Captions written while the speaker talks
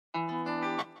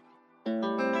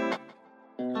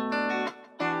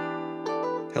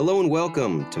Hello and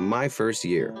welcome to My First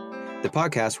Year, the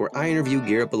podcast where I interview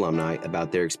Gear Up alumni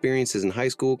about their experiences in high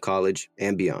school, college,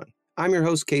 and beyond. I'm your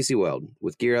host, Casey Weld,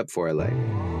 with Gear Up for LA.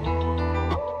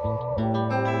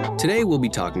 Today we'll be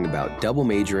talking about double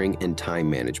majoring and time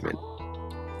management.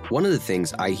 One of the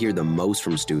things I hear the most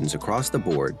from students across the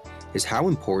board is how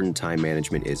important time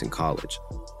management is in college.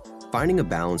 Finding a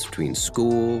balance between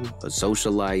school, a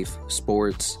social life,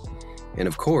 sports, and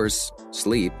of course,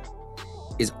 sleep,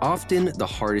 is often the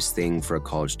hardest thing for a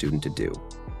college student to do.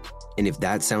 And if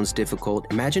that sounds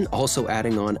difficult, imagine also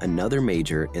adding on another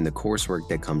major and the coursework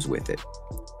that comes with it.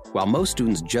 While most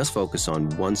students just focus on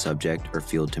one subject or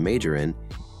field to major in,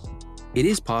 it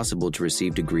is possible to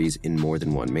receive degrees in more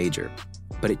than one major,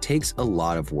 but it takes a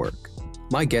lot of work.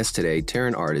 My guest today,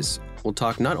 Taryn Artis, will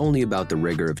talk not only about the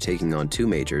rigor of taking on two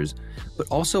majors, but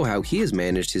also how he has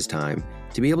managed his time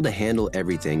to be able to handle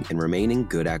everything and remain in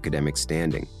good academic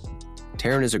standing.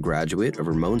 Taryn is a graduate of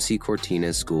Ramon C.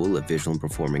 Cortines School of Visual and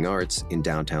Performing Arts in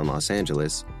downtown Los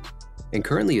Angeles and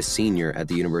currently a senior at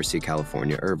the University of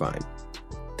California, Irvine.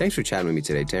 Thanks for chatting with me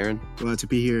today, Taryn. Glad to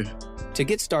be here. To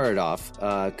get started off,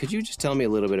 could you just tell me a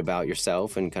little bit about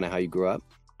yourself and kind of how you grew up?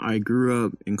 I grew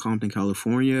up in Compton,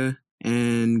 California,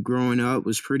 and growing up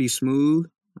was pretty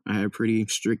smooth. I had pretty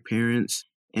strict parents,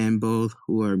 and both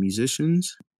who are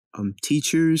musicians,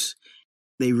 teachers.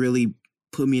 They really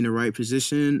put me in the right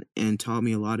position and taught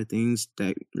me a lot of things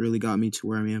that really got me to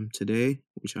where I am today,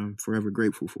 which I'm forever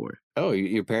grateful for. Oh,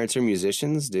 your parents are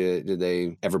musicians? Did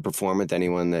they ever perform with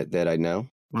anyone that I know?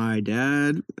 My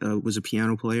dad was a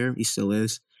piano player. He still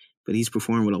is, but he's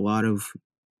performed with a lot of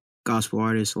gospel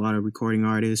artists, a lot of recording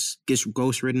artists. Gets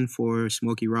ghostwritten for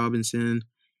Smokey Robinson.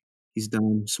 He's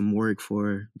done some work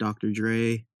for Dr.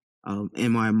 Dre.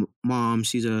 And my mom,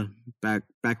 she's a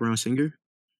background singer.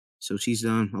 So she's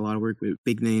done a lot of work with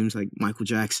big names like Michael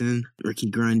Jackson,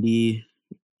 Ricky Grundy,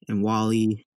 and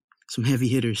Wally, some heavy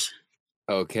hitters.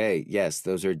 Okay, yes,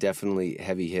 those are definitely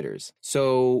heavy hitters.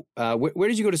 So where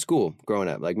did you go to school growing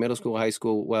up? Like middle school, high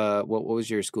school? What was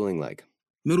your schooling like?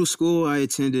 Middle school, I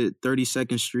attended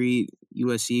 32nd Street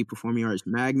USC Performing Arts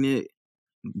Magnet.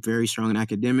 Very strong in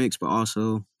academics, but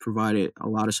also provided a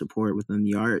lot of support within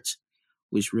the arts,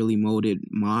 which really molded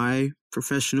my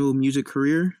professional music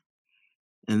career.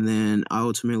 And then I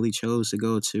ultimately chose to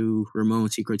go to Ramon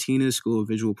C. Cortines School of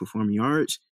Visual Performing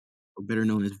Arts, or better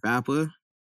known as VAPA,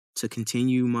 to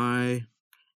continue my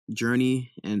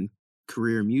journey and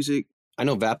career in music. I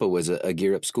know VAPA was a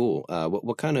Gear Up school.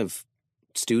 What kind of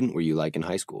student were you like in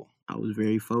high school? I was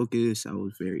very focused. I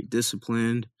was very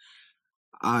disciplined.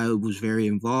 I was very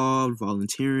involved,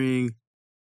 volunteering.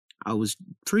 I was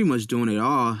pretty much doing it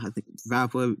all. I think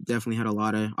VAPA definitely had a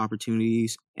lot of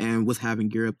opportunities. And with having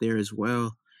Gear Up there as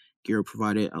well, Gear Up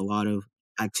provided a lot of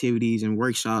activities and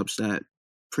workshops that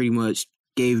pretty much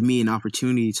gave me an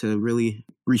opportunity to really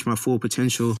reach my full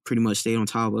potential, pretty much stay on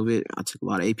top of it. I took a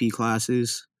lot of AP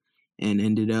classes and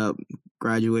ended up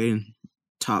graduating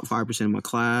top 5% of my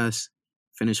class,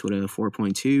 finished with a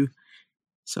 4.2.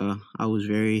 So I was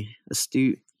very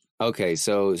astute. Okay,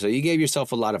 so you gave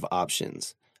yourself a lot of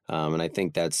options. And I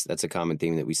think that's a common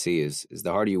theme that we see is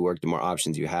the harder you work, the more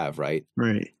options you have, right?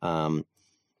 Right.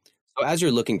 So as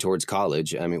you're looking towards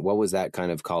college, I mean, what was that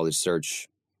kind of college search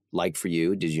like for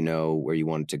you? Did you know where you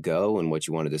wanted to go and what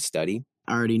you wanted to study?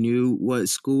 I already knew what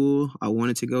school I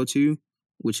wanted to go to,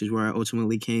 which is where I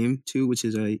ultimately came to, which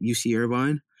is UC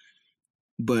Irvine.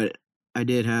 But I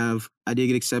did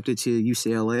get accepted to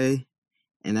UCLA,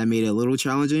 and that made it a little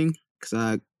challenging because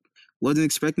I wasn't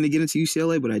expecting to get into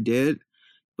UCLA, but I did.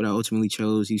 But I ultimately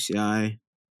chose UCI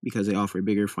because they offer a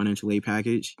bigger financial aid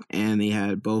package, and they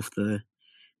had both the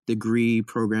degree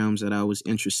programs that I was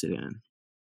interested in.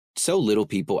 So little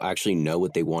people actually know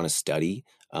what they want to study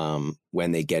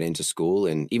when they get into school.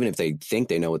 And even if they think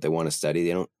they know what they want to study,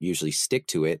 they don't usually stick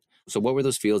to it. So what were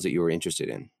those fields that you were interested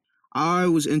in? I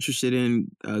was interested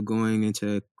in going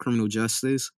into criminal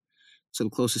justice. So the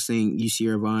closest thing UC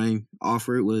Irvine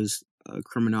offered was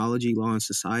criminology, law, and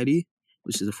society,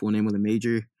 which is the full name of the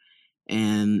major.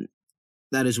 And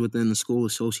that is within the School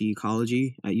of Social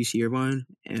Ecology at UC Irvine.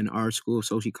 And our School of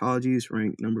Social Ecology is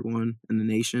ranked number 1 in the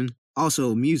nation.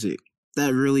 Also, music.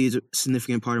 That really is a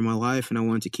significant part of my life, and I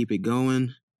wanted to keep it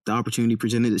going. The opportunity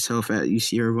presented itself at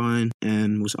UC Irvine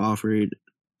and was offered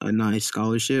a nice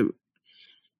scholarship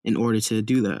in order to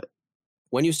do that.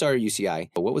 When you started UCI,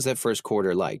 what was that first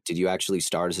quarter like? Did you actually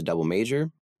start as a double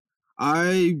major?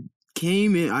 I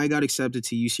got accepted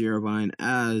to UC Irvine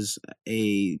as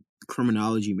a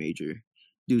criminology major.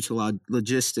 Due to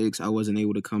logistics, I wasn't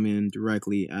able to come in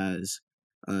directly as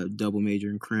a double major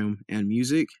in crim and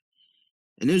music.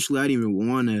 Initially, I didn't even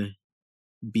want to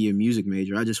be a music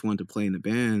major. I just wanted to play in the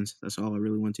bands. That's all I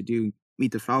really wanted to do,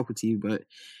 meet the faculty. But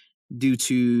due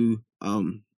to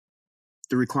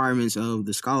the requirements of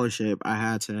the scholarship, I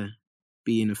had to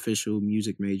be an official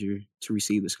music major to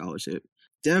receive the scholarship.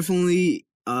 Definitely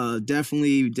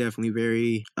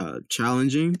very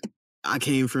challenging. I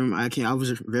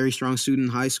was a very strong student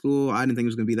in high school. I didn't think it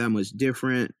was going to be that much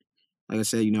different. Like I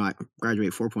said, I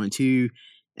graduated 4.2,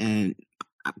 and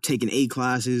I'm taking 8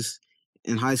 classes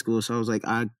in high school. So I was like,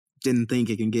 I didn't think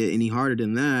it can get any harder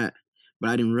than that. But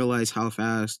I didn't realize how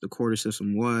fast the quarter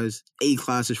system was. 8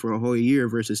 classes for a whole year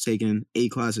versus taking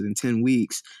 8 classes in 10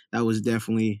 weeks. That was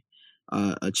definitely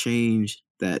a change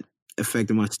that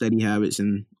affected my study habits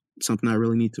and something I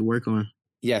really need to work on.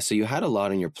 Yeah, so you had a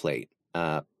lot on your plate.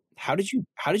 How did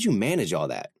you manage all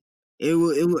that?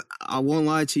 I won't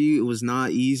lie to you, it was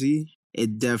not easy.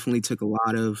 It definitely took a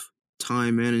lot of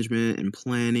time management and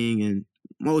planning, and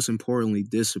most importantly,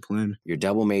 discipline. You're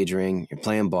double majoring, you're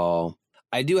playing ball.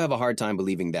 I do have a hard time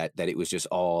believing that it was just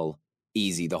all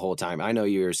easy the whole time. I know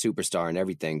you're a superstar and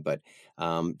everything, but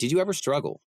did you ever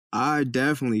struggle? I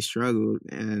definitely struggled,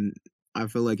 and I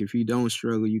feel like if you don't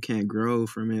struggle, you can't grow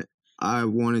from it. I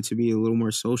wanted to be a little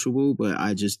more sociable, but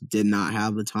I just did not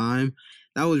have the time.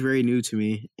 That was very new to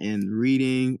me, and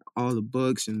reading all the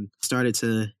books and started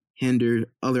to hinder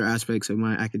other aspects of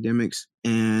my academics,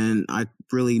 and I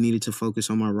really needed to focus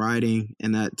on my writing,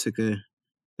 and that took a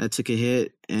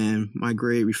hit, and my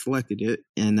grade reflected it,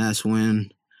 and that's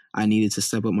when I needed to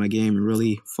step up my game and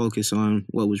really focus on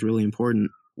what was really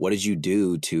important. What did you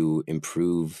do to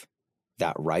improve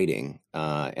that writing?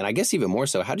 And I guess even more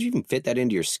so, how did you even fit that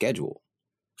into your schedule?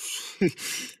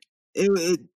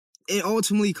 It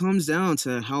ultimately comes down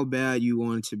to how bad you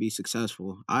want to be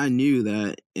successful. I knew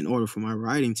that in order for my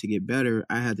writing to get better,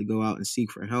 I had to go out and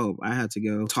seek for help. I had to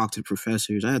go talk to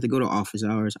professors. I had to go to office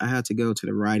hours. I had to go to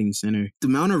the writing center. The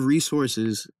amount of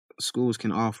resources schools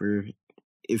can offer,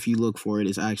 if you look for it,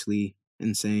 is actually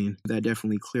insane. That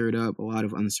definitely cleared up a lot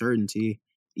of uncertainty.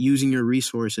 Using your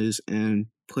resources and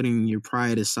putting your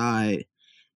pride aside,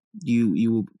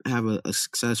 you will have a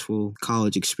successful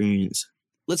college experience.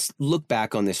 Let's look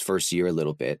back on this first year a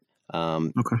little bit.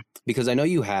 Okay. Because I know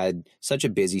you had such a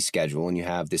busy schedule and you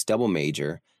have this double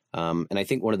major. And I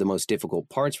think one of the most difficult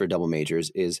parts for double majors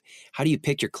is, how do you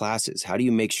pick your classes? How do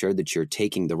you make sure that you're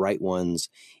taking the right ones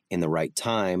in the right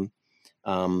time?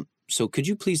 So could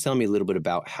you please tell me a little bit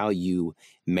about how you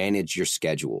manage your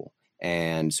schedule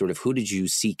and sort of who did you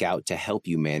seek out to help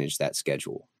you manage that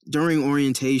schedule? During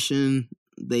orientation,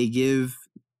 the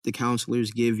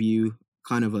counselors give you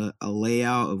kind of a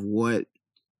layout of what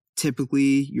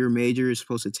typically your major is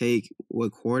supposed to take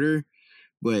what quarter,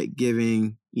 but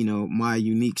giving, my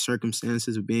unique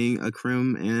circumstances of being a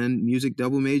crim and music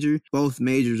double major, both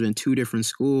majors are in 2 different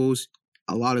schools.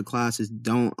 A lot of classes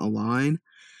don't align.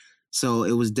 So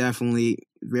it was definitely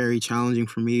very challenging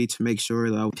for me to make sure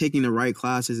that I was picking the right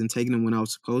classes and taking them when I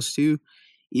was supposed to,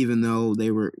 even though they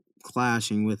were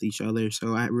clashing with each other.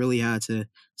 So I really had to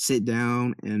sit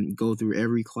down and go through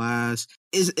every class.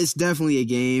 It's definitely a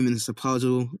game and it's a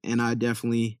puzzle, and I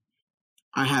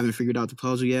haven't figured out the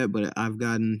puzzle yet, but I've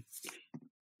gotten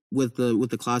with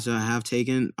the classes I have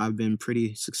taken, I've been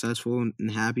pretty successful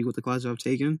and happy with the classes I've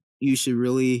taken. You should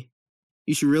really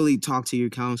talk to your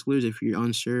counselors if you're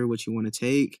unsure what you want to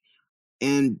take,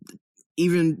 and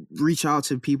even reach out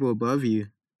to people above you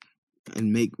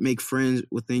and make friends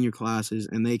within your classes,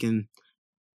 and they can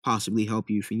possibly help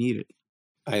you if you need it.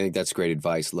 I think that's great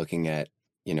advice, looking at,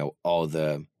 you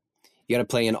got to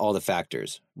play in all the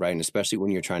factors, right? And especially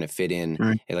when you're trying to fit in,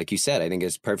 right. Like you said, I think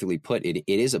it's perfectly put. It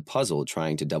is a puzzle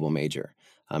trying to double major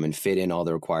and fit in all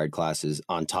the required classes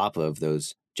on top of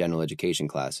those general education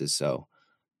classes. So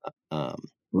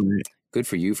good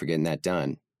for you for getting that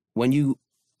done. When you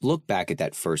look back at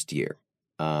that first year,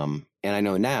 and I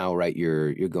know now, right,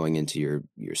 you're going into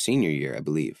your senior year, I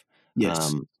believe.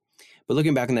 Yes. But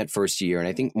looking back on that first year, and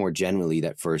I think more generally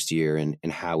that first year and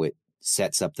how it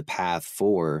sets up the path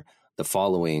for the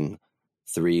following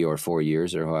 3 or 4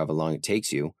 years or however long it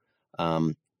takes you,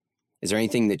 is there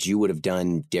anything that you would have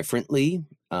done differently,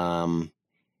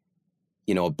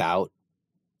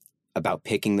 about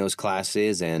picking those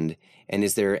classes? And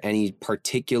is there any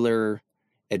particular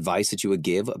advice that you would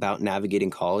give about navigating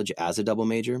college as a double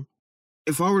major?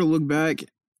 If I were to look back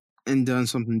and done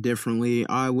something differently,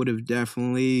 I would have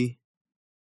definitely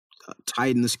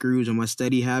tightened the screws on my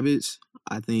study habits.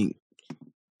 I think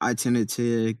I tended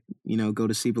to, go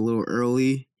to sleep a little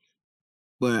early,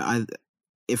 but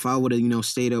if I would have,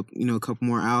 stayed up, a couple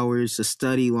more hours to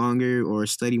study longer or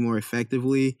study more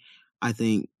effectively, I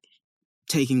think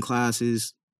taking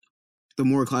classes, the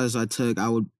more classes I took, I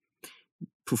would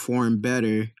perform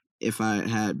better if I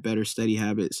had better study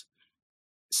habits.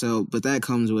 So, but that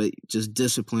comes with just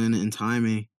discipline and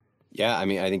timing. Yeah, I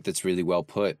mean, I think that's really well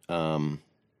put. And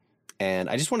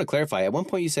I just want to clarify. At one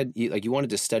point, you said you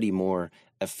wanted to study more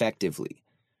effectively.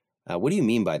 What do you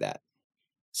mean by that?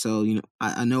 So,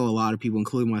 I know a lot of people,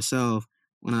 including myself,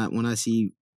 when I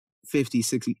see 50,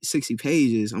 60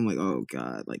 pages, I'm like, oh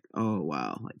God, like, oh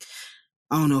wow, like,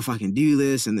 I don't know if I can do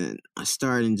this. And then I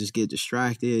start and just get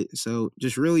distracted. So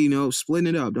just really,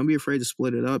 splitting it up. Don't be afraid to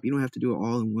split it up. You don't have to do it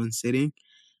all in one sitting,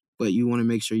 but you want to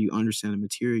make sure you understand the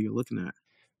material you're looking at.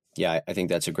 Yeah, I think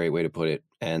that's a great way to put it.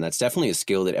 And that's definitely a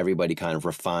skill that everybody kind of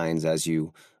refines as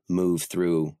you move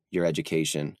through your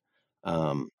education.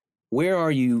 Where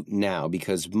are you now?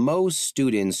 Because most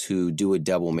students who do a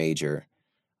double major,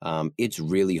 it's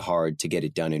really hard to get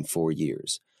it done in 4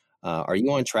 years. Are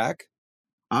you on track?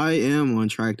 I am on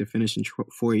track to finish in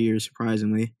 4 years,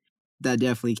 surprisingly. That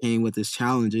definitely came with its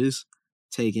challenges,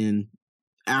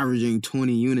 averaging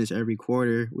 20 units every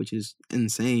quarter, which is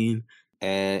insane.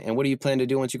 And what do you plan to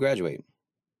do once you graduate?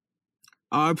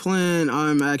 I'm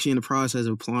actually in the process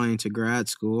of applying to grad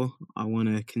school. I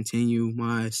want to continue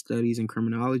my studies in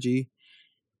criminology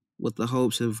with the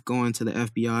hopes of going to the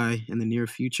FBI in the near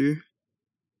future.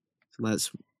 So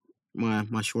that's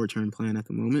my short-term plan at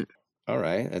the moment. All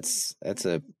right. That's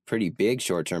a pretty big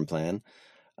short-term plan.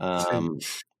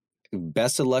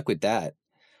 Best of luck with that.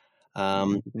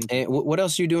 And what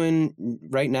else are you doing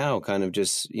right now? Kind of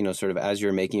just, sort of as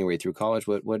you're making your way through college,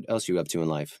 what else are you up to in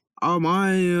life? I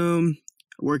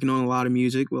working on a lot of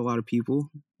music with a lot of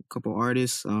people, a couple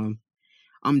artists.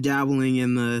 I'm dabbling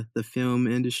in the film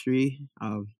industry.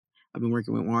 I've been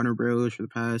working with Warner Bros. For the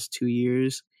past 2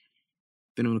 years.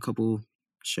 Been on a couple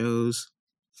shows,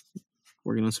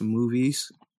 working on some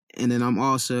movies. And then I'm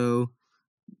also,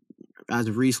 as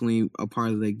of recently, a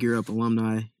part of the Gear Up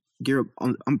alumni.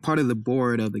 I'm part of the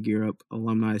board of the Gear Up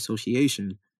Alumni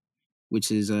Association,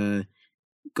 which is going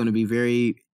to be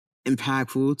very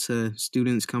impactful to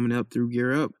students coming up through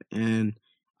Gear Up. And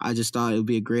I just thought it would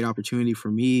be a great opportunity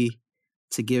for me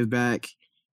to give back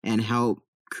and help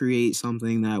create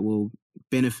something that will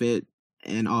benefit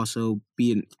and also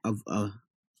be a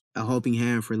helping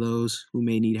hand for those who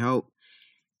may need help.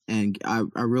 And I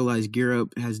realize Gear Up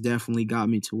has definitely got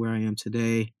me to where I am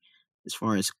today as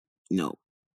far as,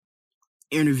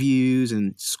 interviews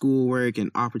and schoolwork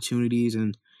and opportunities,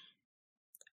 and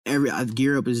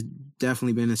Gear Up has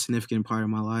definitely been a significant part of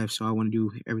my life. So I want to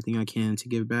do everything I can to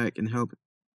give back and help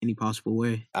any possible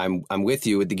way. I'm with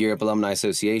you with the Gear Up Alumni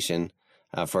Association.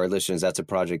 For our listeners, that's a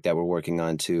project that we're working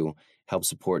on to help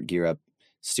support Gear Up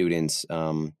students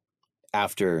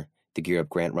after the Gear Up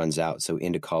grant runs out, so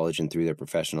into college and through their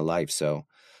professional life. So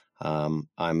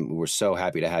we're so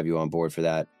happy to have you on board for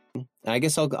that. And I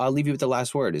guess I'll leave you with the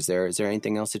last word. Is there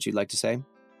anything else that you'd like to say?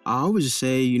 I would just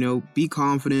say, be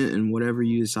confident in whatever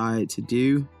you decide to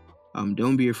do.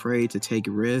 Don't be afraid to take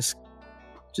a risk.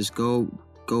 Just go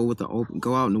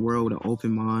out in the world with an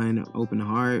open mind, an open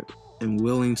heart, and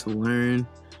willing to learn.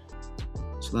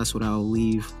 So that's what I'll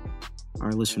leave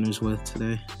our listeners with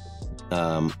today.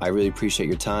 I really appreciate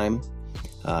your time,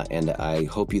 and I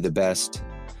hope you the best.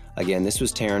 Again, this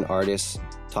was Taryn Artis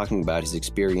talking about his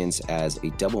experience as a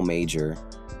double major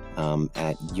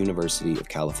at University of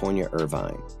California,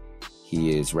 Irvine.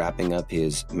 He is wrapping up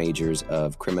his majors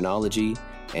of criminology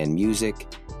and music,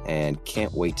 and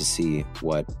can't wait to see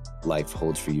what life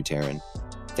holds for you, Taryn.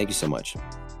 Thank you so much.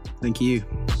 Thank you.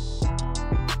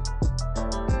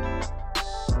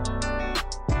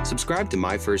 Subscribe to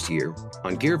My First Year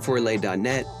on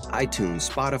gear4la.net, iTunes,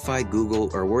 Spotify, Google,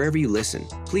 or wherever you listen.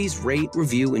 Please rate,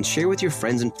 review, and share with your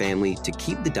friends and family to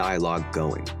keep the dialogue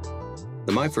going.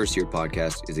 The My First Year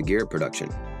podcast is a Gear Up production.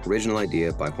 Original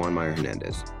idea by Juan Meyer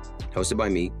Hernandez. Hosted by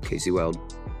me, Casey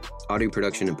Weld. Audio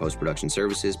production and post-production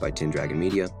services by Tin Dragon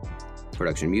Media.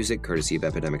 Production music courtesy of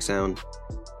Epidemic Sound.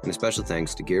 And a special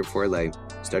thanks to Gear Up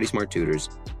 4LA, Study Smart Tutors,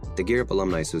 the Gear Up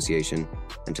Alumni Association,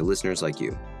 and to listeners like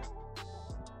you.